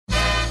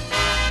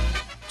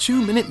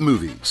2-Minute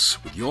Movies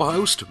with your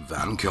host,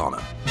 Van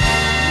Connor.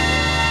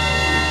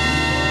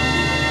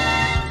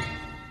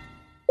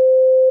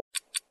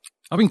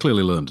 Having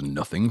clearly learned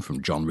nothing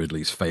from John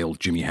Ridley's failed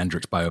Jimi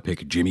Hendrix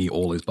biopic Jimmy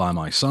All Is By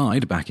My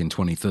Side back in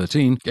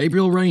 2013,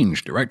 Gabriel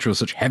Range, director of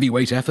such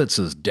heavyweight efforts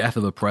as Death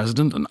of a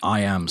President and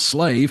I Am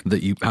Slave,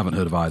 that you haven't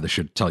heard of either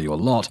should tell you a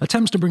lot,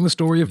 attempts to bring the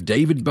story of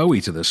David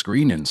Bowie to the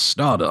screen in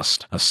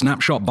Stardust, a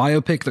snapshot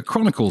biopic that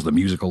chronicles the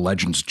musical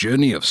legend's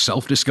journey of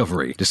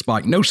self-discovery,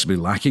 despite noticeably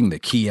lacking the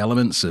key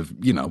elements of,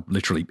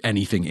 literally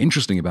anything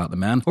interesting about the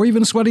man, or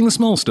even sweating the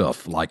small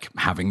stuff, like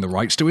having the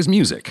rights to his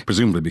music,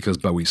 presumably because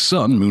Bowie's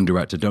son, Moon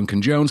director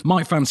Duncan Jones,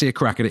 might fancy a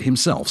crack at it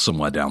himself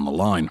somewhere down the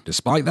line.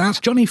 Despite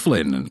that, Johnny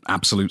Flynn, an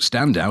absolute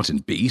standout in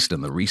Beast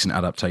and the recent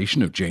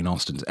adaptation of Jane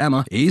Austen's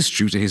Emma, is,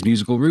 true to his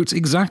musical roots,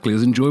 exactly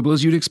as enjoyable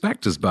as you'd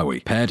expect as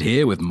Bowie, paired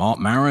here with Marc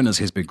Maron as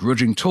his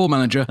begrudging tour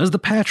manager as the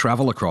pair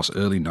travel across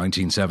early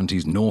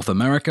 1970s North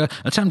America,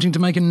 attempting to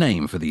make a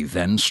name for the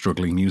then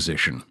struggling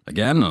musician.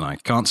 Again, and I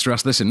can't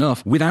stress this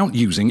enough, without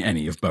using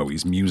any of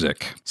Bowie's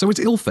music. So it's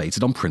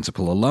ill-fated on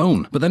principle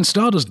alone, but then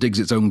Stardust digs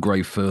its own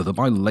grave further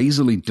by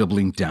lazily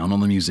doubling down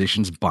on the musician's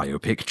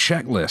biopic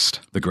checklist.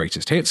 The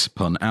greatest hits,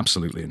 pun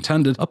absolutely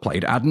intended, are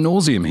played ad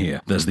nauseum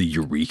here. There's the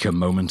eureka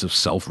moment of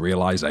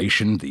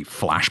self-realization, the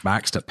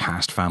flashbacks to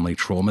past family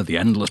trauma, the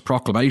endless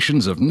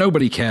proclamations of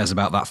nobody cares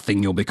about that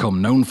thing you'll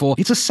become known for.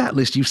 It's a set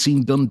list you've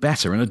seen done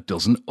better in a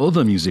dozen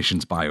other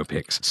musicians'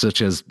 biopics,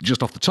 such as,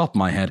 just off the top of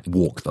my head,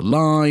 Walk the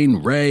Line,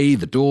 Ray,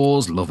 The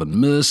Doors, Love and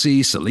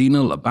Mercy,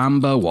 Selena, La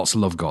Bamba, What's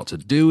Love Got to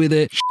Do With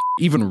It?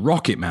 Even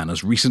Rocketman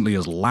as recently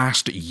as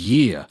last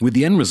year, with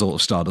the end result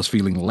of Stardust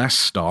feeling less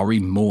starry,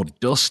 more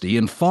dusty,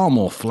 and far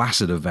more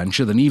flaccid a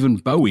venture than even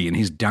Bowie in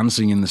his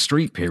Dancing in the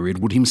Street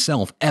period would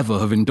himself ever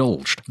have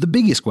indulged. The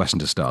biggest question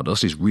to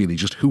Stardust is really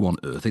just who on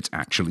earth it's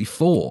actually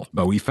for.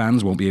 Bowie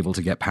fans won't be able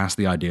to get past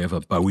the idea of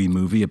a Bowie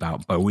movie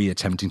about Bowie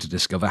attempting to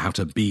discover how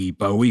to be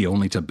Bowie,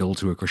 only to build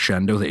to a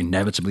crescendo that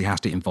inevitably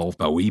has to involve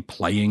Bowie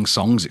playing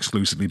songs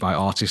exclusively by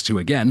artists who,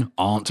 again,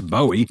 aren't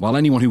Bowie, while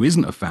anyone who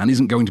isn't a fan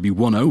isn't going to be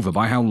won over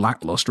by how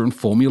lackluster and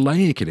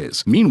formulaic it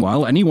is.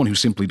 Meanwhile, anyone who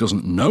simply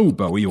doesn't know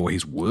Bowie or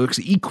his work's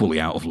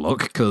equally out of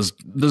luck, because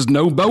there's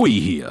no Bowie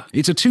here.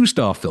 It's a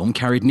 2-star film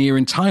carried near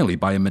entirely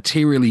by a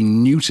materially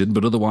neutered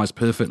but otherwise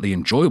perfectly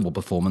enjoyable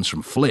performance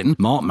from Flynn,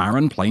 Marc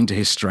Maron playing to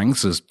his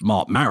strengths as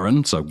Marc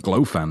Maron, so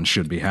Glow fans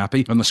should be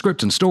happy, and the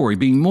script and story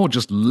being more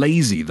just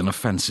lazy than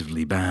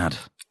offensively bad.